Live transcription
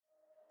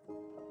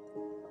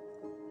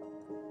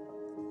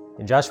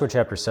In Joshua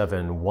chapter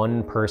 7,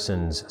 one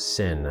person's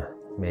sin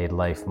made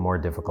life more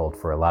difficult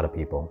for a lot of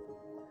people.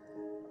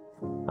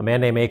 A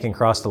man named Achan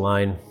crossed the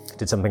line,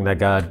 did something that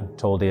God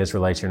told the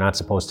Israelites you're not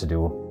supposed to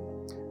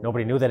do.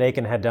 Nobody knew that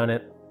Achan had done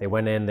it. They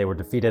went in, they were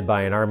defeated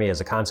by an army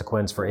as a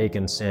consequence for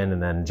Achan's sin,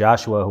 and then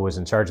Joshua, who was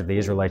in charge of the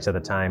Israelites at the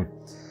time,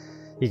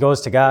 he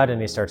goes to God and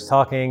he starts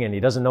talking, and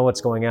he doesn't know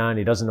what's going on,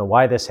 he doesn't know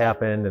why this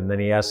happened, and then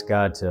he asks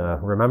God to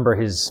remember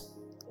his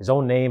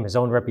own name, his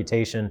own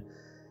reputation.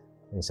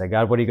 And he said,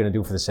 God, what are you going to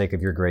do for the sake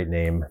of your great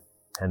name?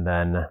 And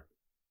then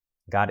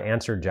God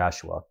answered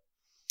Joshua.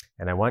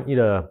 And I want you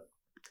to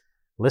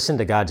listen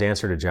to God's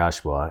answer to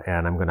Joshua,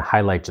 and I'm going to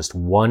highlight just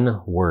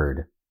one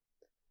word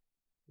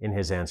in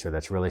his answer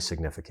that's really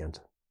significant.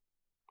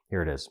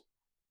 Here it is.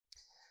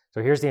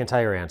 So here's the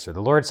entire answer.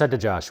 The Lord said to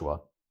Joshua,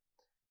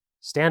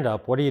 "Stand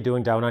up, what are you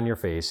doing down on your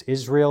face?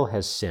 Israel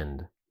has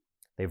sinned.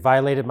 They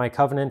violated my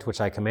covenant, which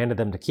I commanded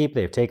them to keep.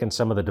 They have taken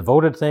some of the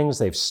devoted things.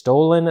 They've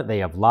stolen. They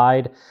have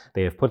lied.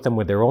 They have put them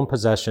with their own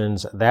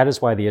possessions. That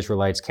is why the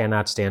Israelites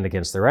cannot stand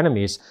against their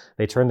enemies.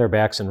 They turn their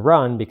backs and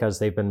run because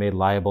they've been made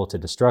liable to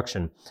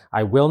destruction.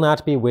 I will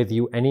not be with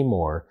you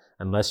anymore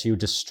unless you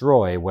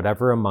destroy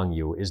whatever among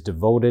you is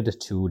devoted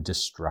to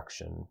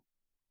destruction."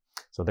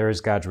 So there is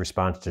God's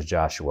response to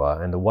Joshua.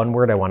 And the one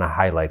word I want to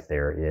highlight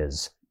there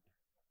is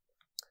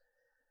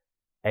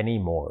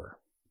anymore.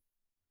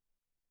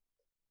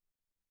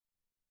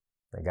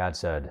 And God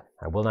said,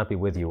 I will not be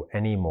with you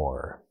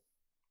anymore.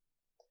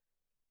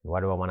 Why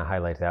do I want to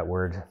highlight that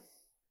word?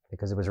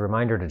 Because it was a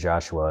reminder to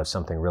Joshua of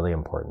something really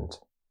important.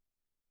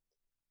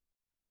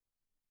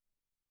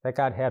 That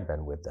God had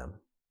been with them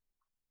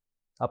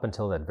up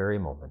until that very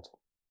moment.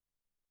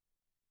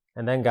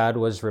 And then God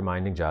was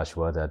reminding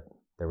Joshua that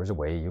there was a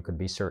way you could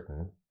be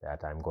certain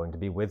that I'm going to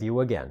be with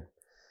you again.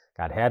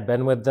 God had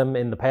been with them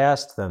in the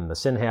past, then the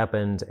sin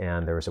happened,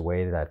 and there was a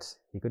way that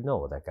he could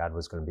know that God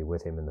was going to be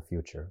with him in the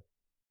future.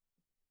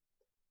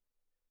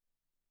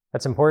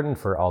 That's important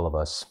for all of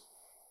us.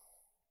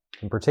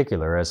 In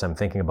particular, as I'm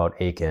thinking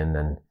about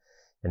Achan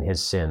and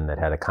his sin that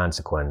had a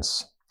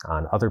consequence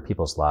on other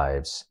people's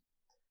lives,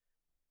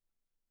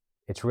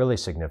 it's really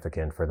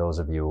significant for those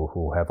of you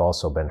who have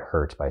also been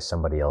hurt by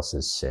somebody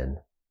else's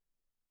sin.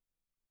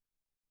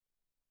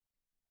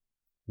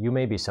 You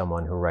may be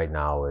someone who right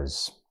now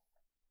is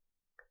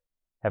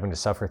having to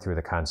suffer through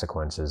the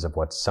consequences of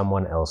what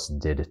someone else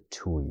did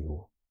to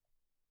you,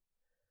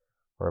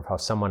 or of how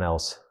someone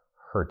else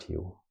hurt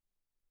you.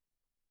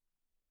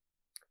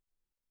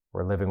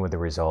 We're living with the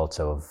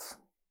results of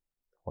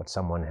what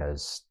someone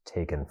has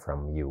taken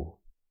from you.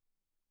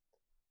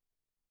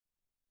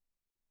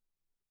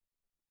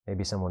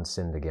 Maybe someone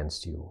sinned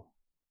against you.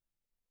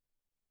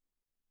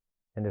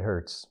 And it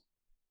hurts.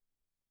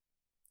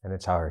 And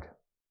it's hard.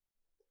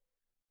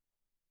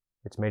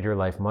 It's made your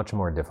life much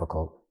more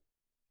difficult.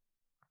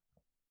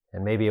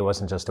 And maybe it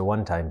wasn't just a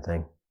one-time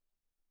thing.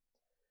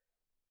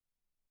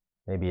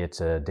 Maybe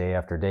it's a day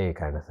after day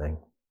kind of thing.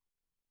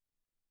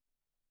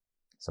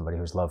 Somebody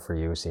whose love for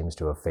you seems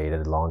to have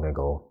faded long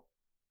ago.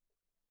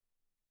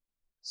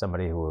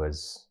 Somebody who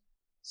has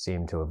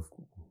seemed to have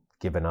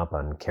given up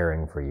on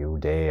caring for you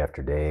day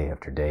after day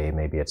after day.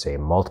 Maybe it's a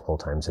multiple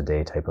times a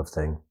day type of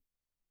thing.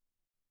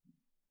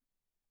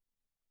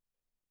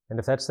 And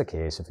if that's the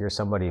case, if you're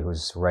somebody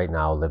who's right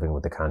now living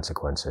with the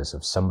consequences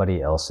of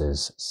somebody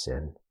else's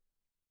sin,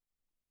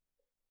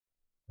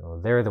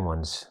 they're the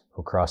ones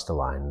who crossed the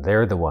line.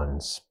 They're the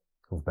ones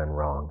who've been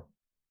wrong.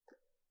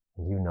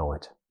 And you know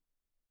it.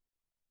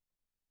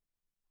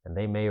 And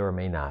they may or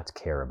may not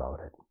care about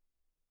it.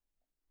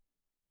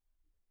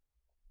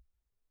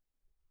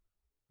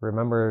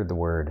 Remember the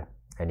word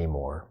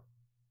anymore.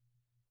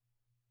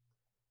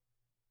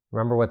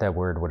 Remember what that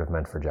word would have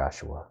meant for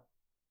Joshua.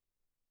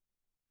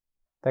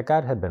 That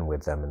God had been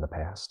with them in the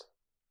past.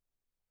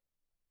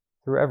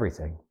 Through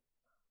everything.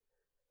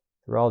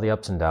 Through all the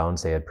ups and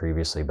downs they had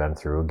previously been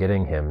through,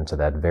 getting him to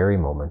that very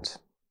moment.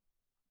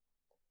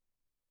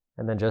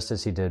 And then just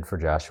as he did for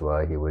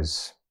Joshua,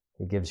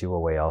 he gives you a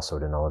way also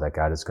to know that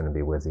God is going to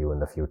be with you in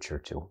the future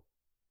too.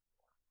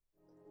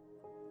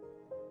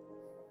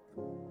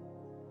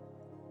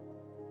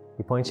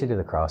 He points you to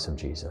the cross of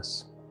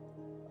Jesus,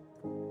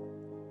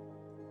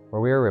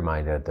 where we are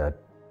reminded that,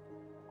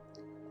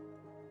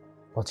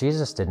 well,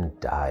 Jesus didn't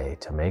die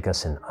to make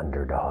us an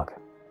underdog.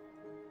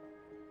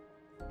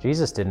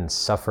 Jesus didn't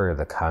suffer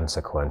the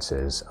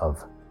consequences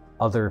of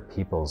other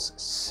people's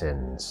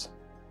sins,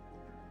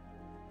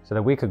 so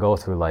that we could go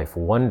through life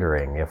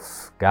wondering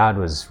if God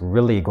was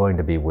really going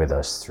to be with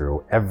us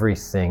through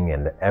everything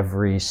and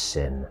every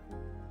sin.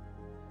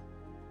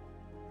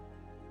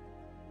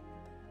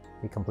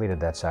 He completed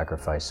that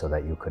sacrifice so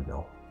that you could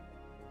know.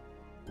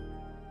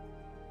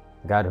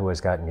 God who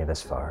has gotten you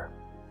this far,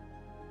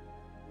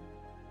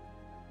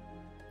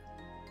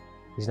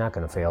 He's not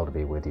going to fail to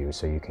be with you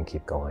so you can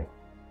keep going.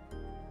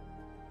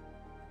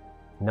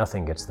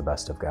 Nothing gets the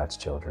best of God's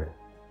children.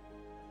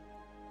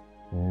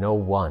 No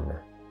one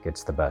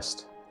gets the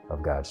best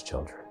of God's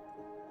children.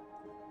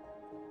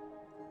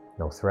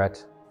 No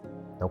threat,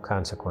 no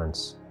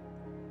consequence,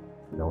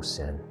 no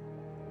sin.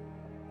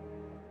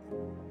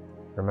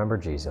 Remember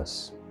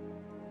Jesus.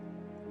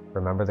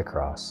 Remember the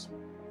cross.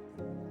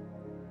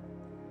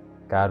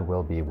 God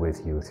will be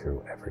with you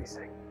through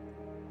everything.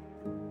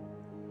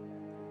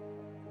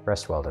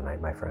 Rest well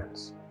tonight, my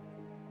friends.